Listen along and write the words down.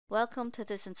Welcome to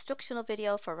this instructional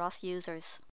video for ROS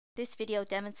users. This video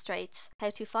demonstrates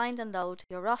how to find and load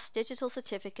your ROS Digital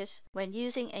Certificate when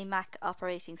using a Mac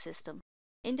operating system.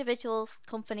 Individuals,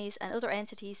 companies and other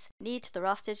entities need the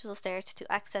ROS Digital Cert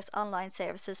to access online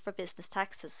services for business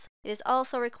taxes. It is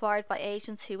also required by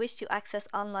agents who wish to access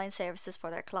online services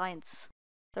for their clients.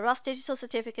 The ROS Digital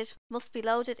Certificate must be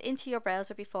loaded into your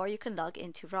browser before you can log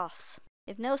into ROS.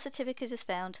 If no certificate is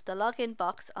found, the login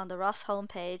box on the ROS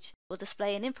homepage will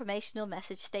display an informational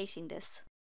message stating this.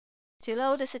 To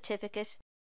load a certificate,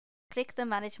 click the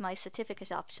Manage My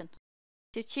Certificate option.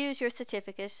 To choose your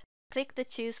certificate, click the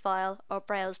Choose File or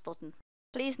Browse button.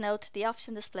 Please note the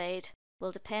option displayed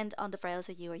will depend on the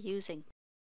browser you are using.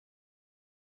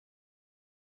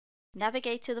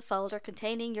 Navigate to the folder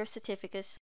containing your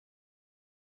certificate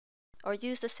or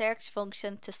use the search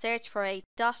function to search for a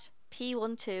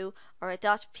 .p12 or a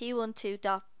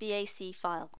 .p12.bac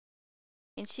file.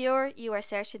 Ensure you are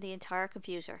searching the entire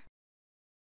computer.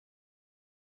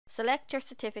 Select your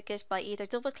certificate by either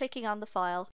double-clicking on the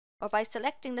file or by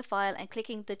selecting the file and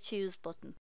clicking the Choose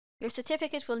button. Your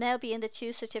certificate will now be in the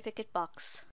Choose Certificate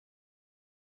box.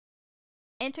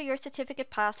 Enter your certificate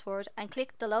password and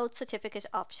click the Load Certificate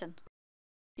option.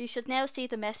 You should now see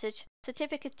the message,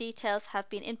 "Certificate details have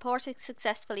been imported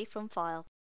successfully from file."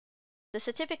 The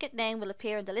certificate name will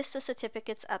appear in the list of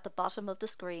certificates at the bottom of the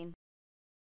screen.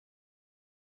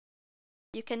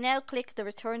 You can now click the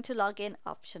Return to Login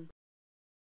option.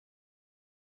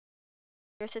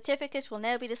 Your certificate will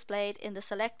now be displayed in the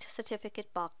Select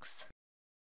Certificate box.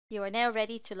 You are now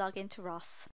ready to log into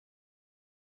ROS.